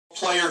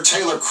player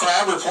Taylor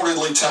Crabb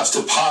reportedly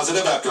tested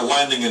positive after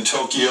landing in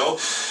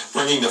Tokyo,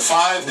 bringing to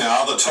 5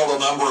 now the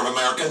total number of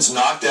Americans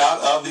knocked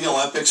out of the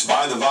Olympics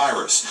by the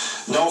virus.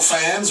 No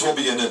fans will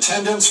be in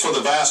attendance for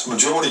the vast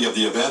majority of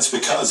the events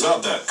because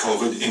of that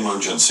COVID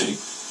emergency.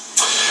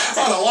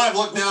 All right, a live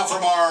look now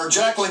from our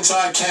Jack Link's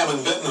eye cam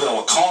in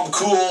Bentonville. A calm,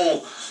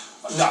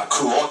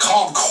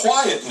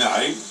 quiet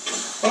night.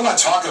 What am I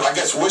talking about? I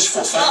guess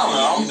wishful thinking.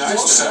 I don't know. Nice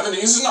Low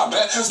 70s is not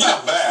bad. It's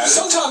not bad.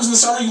 Sometimes in the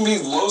summer you can be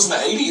lows in the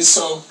 80s,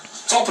 so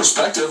it's all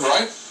perspective,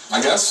 right?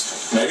 I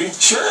guess. Maybe.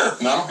 Sure.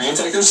 No? Hand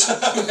takers?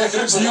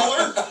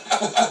 Bueller?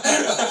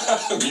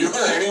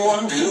 Bueller?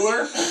 Anyone?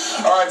 Bueller?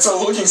 All right,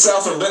 so looking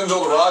south from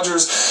Bentonville to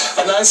Rogers,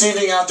 a nice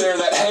evening out there.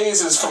 That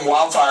haze is from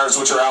wildfires,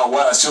 which are out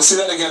west. You'll see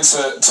that against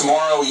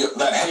tomorrow.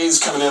 That haze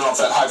coming in off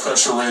that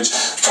high-pressure ridge.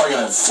 It's probably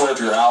going to flare up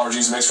your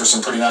allergies. Makes for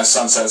some pretty nice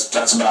sunsets.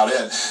 That's about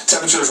it.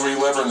 Temperatures where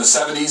you live are in the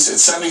 70s.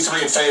 It's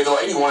 73 in Fayetteville,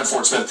 81 in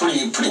Fort Smith.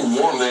 Pretty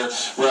warm there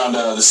around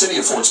the city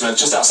of Fort Smith.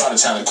 Just outside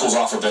of town, it cools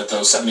off a bit,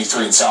 though.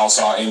 73 in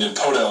Sallisaw and in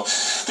Poto.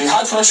 The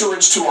high-pressure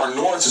ridge to our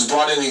north has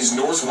brought in these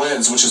north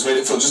winds, which has made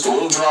it feel just a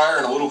little drier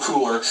and a little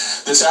cooler.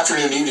 This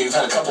afternoon, evening, we've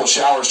had a couple of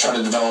showers trying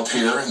to develop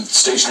here in the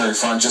stationary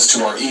front just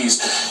to our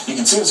east. You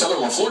can see in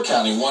southern LaFleur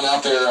County, one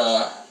out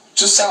there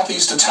just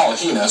southeast of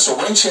Tallahena, so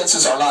rain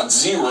chances are not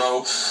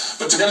zero,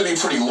 but they're going to be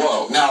pretty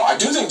low. Now, I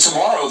do think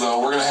tomorrow, though,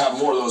 we're going to have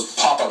more of those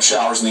pop-up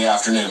showers in the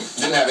afternoon.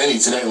 Didn't have any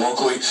today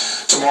locally.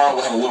 Tomorrow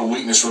we'll have a little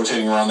weakness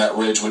rotating around that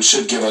ridge, which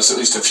should give us at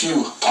least a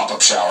few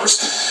pop-up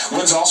showers.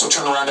 Winds also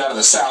turn around out of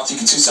the south. You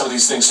can see some of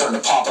these things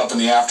starting to pop up in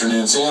the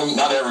afternoon. See them?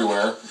 Not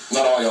everywhere.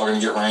 Not all y'all are going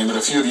to get rain, but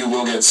a few of you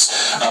will get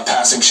a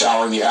passing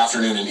shower in the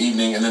afternoon and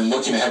evening. And then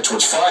looking ahead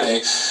towards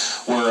Friday,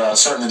 we're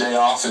starting the day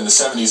off in the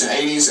 70s and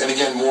 80s, and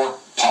again, more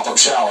pop-up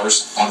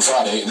showers on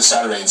Friday into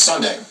Saturday and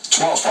Sunday.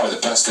 Tomorrow's probably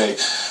the best day,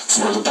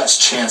 for the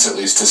best chance at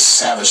least,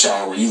 to have a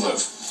shower where you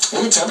live.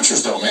 Look at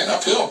temperatures though, man,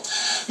 uphill.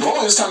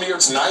 Normally this time of year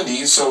it's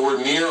 90, so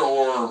we're near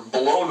or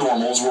below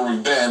normals where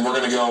we've been. We're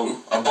going to go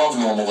above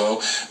normal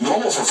though.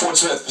 Normal for Fort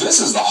Smith,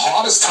 this is the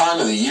hottest time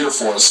of the year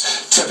for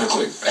us,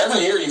 typically.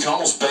 Every year you can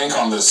almost bank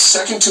on the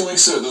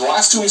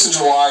last 2 weeks of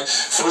July,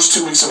 first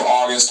 2 weeks of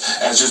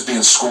August as just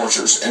being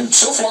scorchers. And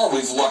so far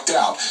we've lucked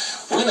out.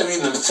 We're going to be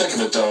in the thick of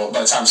it, though,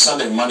 by the time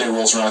Monday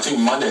rolls around. I think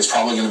Monday is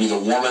probably going to be the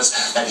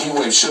warmest. That heat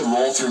wave should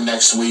roll through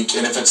next week.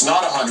 And if it's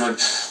not 100,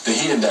 the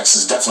heat index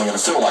is definitely going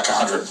to feel like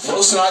 100.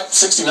 Lows tonight,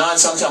 69.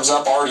 Sun comes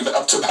up already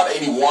up to about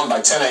 81 by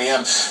 10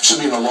 a.m.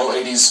 Should be in the low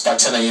 80s by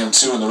 10 a.m.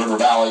 too in the River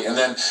Valley. And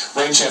then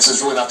rain chances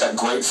really not that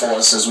great for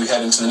us as we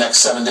head into the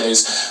next 7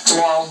 days.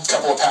 Tomorrow, a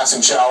couple of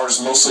passing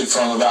showers, mostly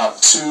from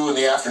about 2 in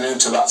the afternoon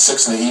to about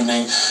 6 in the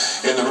evening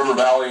in the River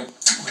Valley.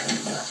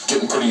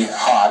 Getting pretty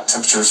hot.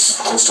 Temperatures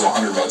close to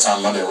 100 by the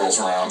time Monday rolls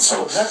around.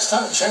 So next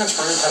time, chance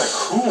for any kind of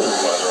cool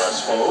weather, I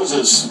suppose,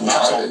 is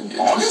not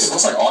August. It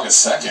looks like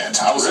August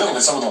 2nd. I was looking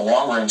at some of the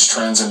long-range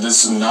trends, and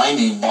this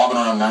 90, bobbing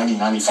around 90,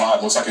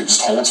 95, looks like it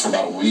just holds for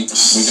about a week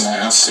and a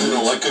half. You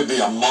know, it could be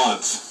a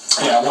month.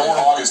 Yeah,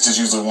 August is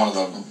usually one of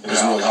them.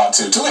 It's really hot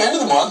too. Till the end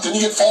of the month, then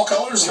you get fall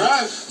colors. That's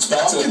right. It's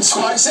back Pumpkin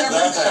spice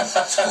everything.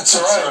 That's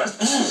right.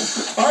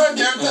 All right,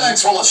 Garrett,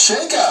 thanks. Well, a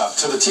shake-up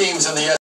to the teams in the